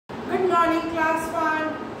morning class 1.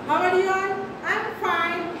 How are you all? I'm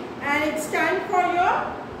fine, and it's time for your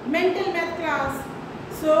mental math class.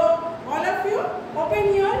 So all of you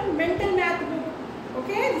open your mental math book.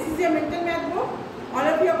 Okay, this is your mental math book. All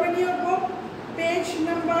of you open your book, page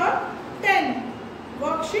number 10,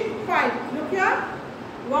 worksheet 5. Look here,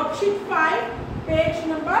 worksheet 5, page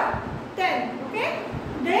number 10. Okay,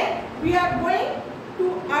 today we are going to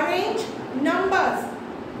arrange numbers.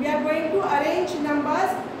 We are going to arrange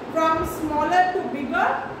numbers from smaller to bigger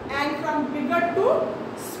and from bigger to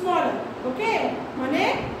smaller. Okay, mane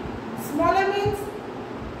smaller means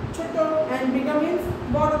choto and bigger means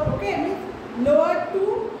bado. Okay, means lower to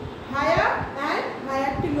higher and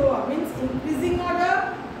higher to lower, means increasing order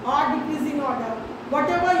or decreasing order.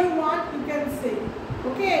 Whatever you want, you can say.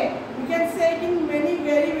 Okay, you can say it in many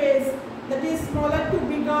very ways. That is smaller to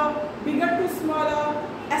bigger, bigger to smaller,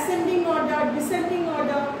 ascending order, descending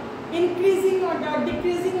order, increasing order,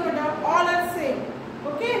 decreasing order, all are same.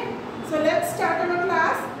 Okay, so let's start our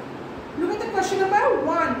class. Look at the question number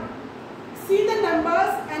 1. See the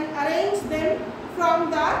numbers and arrange them from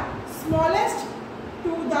the smallest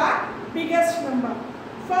to the biggest number.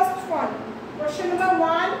 First one, question number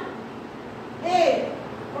 1A.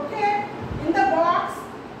 Okay, in the box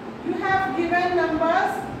you have given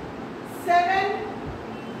numbers 7,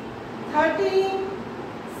 13,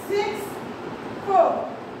 6, 4.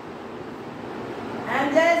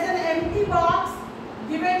 And there is an empty box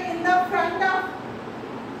given in the front of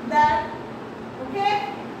that. Okay,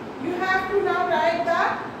 you have to now write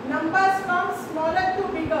the numbers from smaller to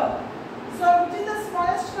bigger. So which is the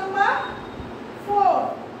smallest number?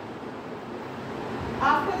 4.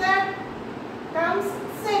 After that comes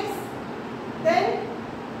 6, then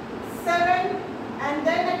 7, and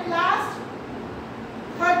then at last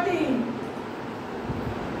 13.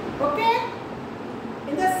 Okay,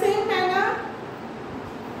 in the same manner,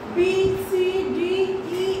 B, C, D,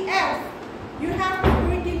 E, F. You have to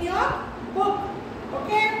do it in your book.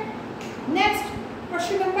 Okay. Next,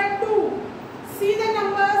 question number 2. See the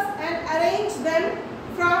numbers and arrange them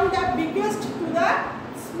from the biggest to the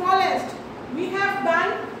smallest. We have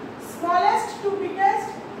done smallest to biggest.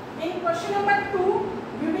 In question number 2,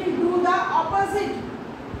 we will do the opposite.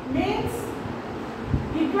 Means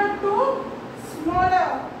equal to smaller.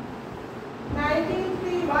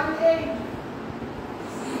 19318.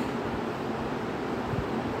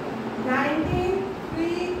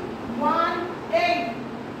 19318.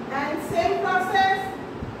 And same process,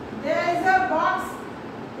 there is a box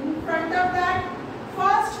in front of that.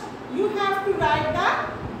 First you have to write the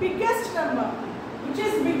biggest number. Which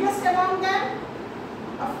is biggest among them?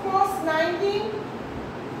 Of course 19,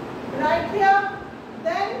 right here,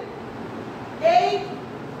 then 8,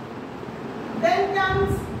 then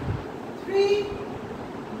comes 3,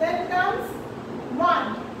 then comes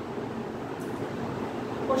 1.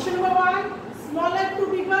 Question number 1, smaller to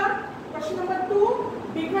bigger. Question number 2,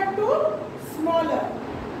 bigger to smaller.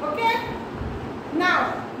 Okay.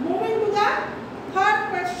 Now, moving to the third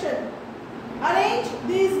question. Arrange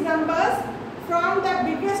these numbers from the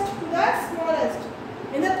biggest to the smallest.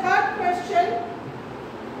 In the third question,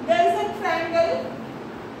 there is a triangle.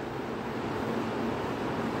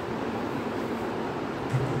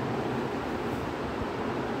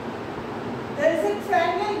 There is a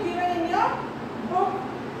triangle given in your book,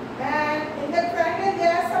 and in the triangle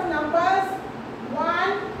there are some numbers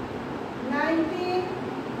 1, 19,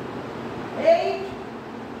 8,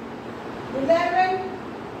 11,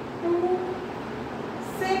 2,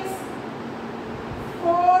 6,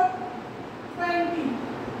 4, 20.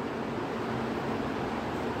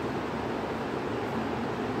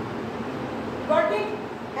 Got it?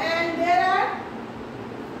 And there are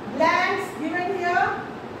blanks given here.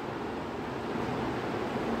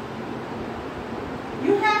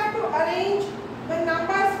 You have to arrange the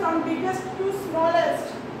numbers from biggest to smallest.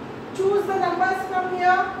 Choose the numbers from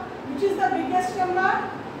here. Which is the biggest number?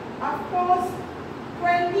 Of course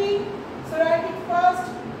 20. So write it first.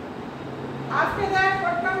 After that,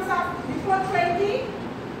 what comes after before 20?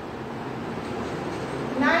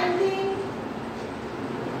 19.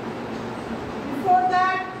 Before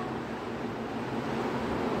that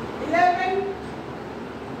 11,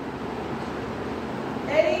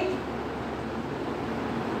 8,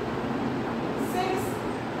 6,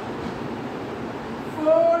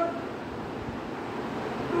 4,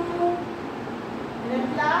 2, and at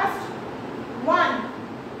last 1.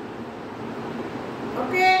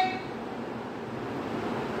 Okay.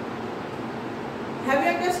 Have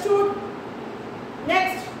you understood?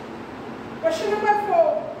 Next, question number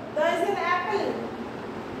 4. There is an apple.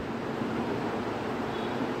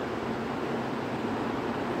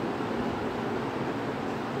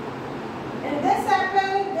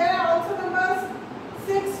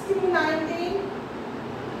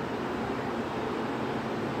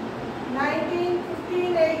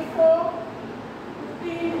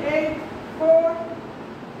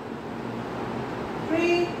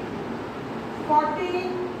 14,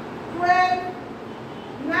 12,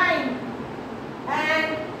 9.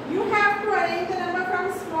 And you have to arrange the number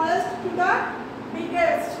from smallest to the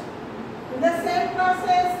biggest. In the same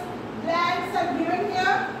process, blanks are given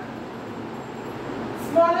here.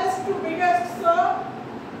 Smallest to biggest. So,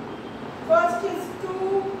 first is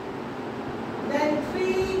 2, then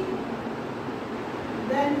 3,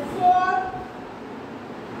 then 4,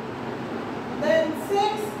 then 6,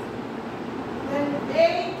 then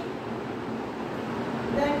 8,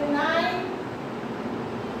 then 9,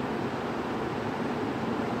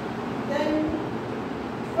 then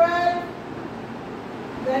 12,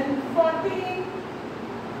 then 14,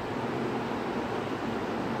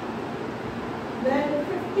 then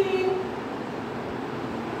 15,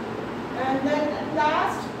 and then at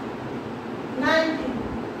last 19.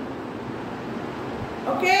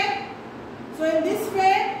 Okay? So in this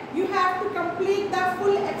way you have to complete the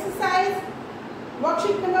full exercise.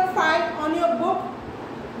 Worksheet number 5 on your book.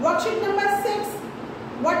 Worksheet number 6,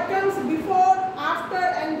 what comes before, after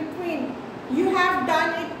and between. You have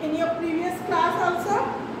done it in your previous class also.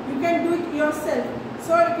 You can do it yourself.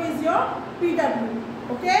 So it is your PW.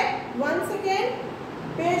 Okay? Once again,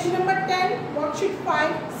 page number 10, worksheet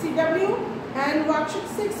 5, CW, and worksheet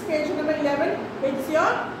 6, page number 11, it's your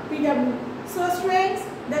PW. So students,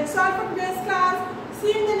 that's all for today's class. See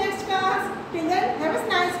you in the next class. Till then, have a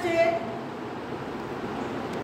nice day.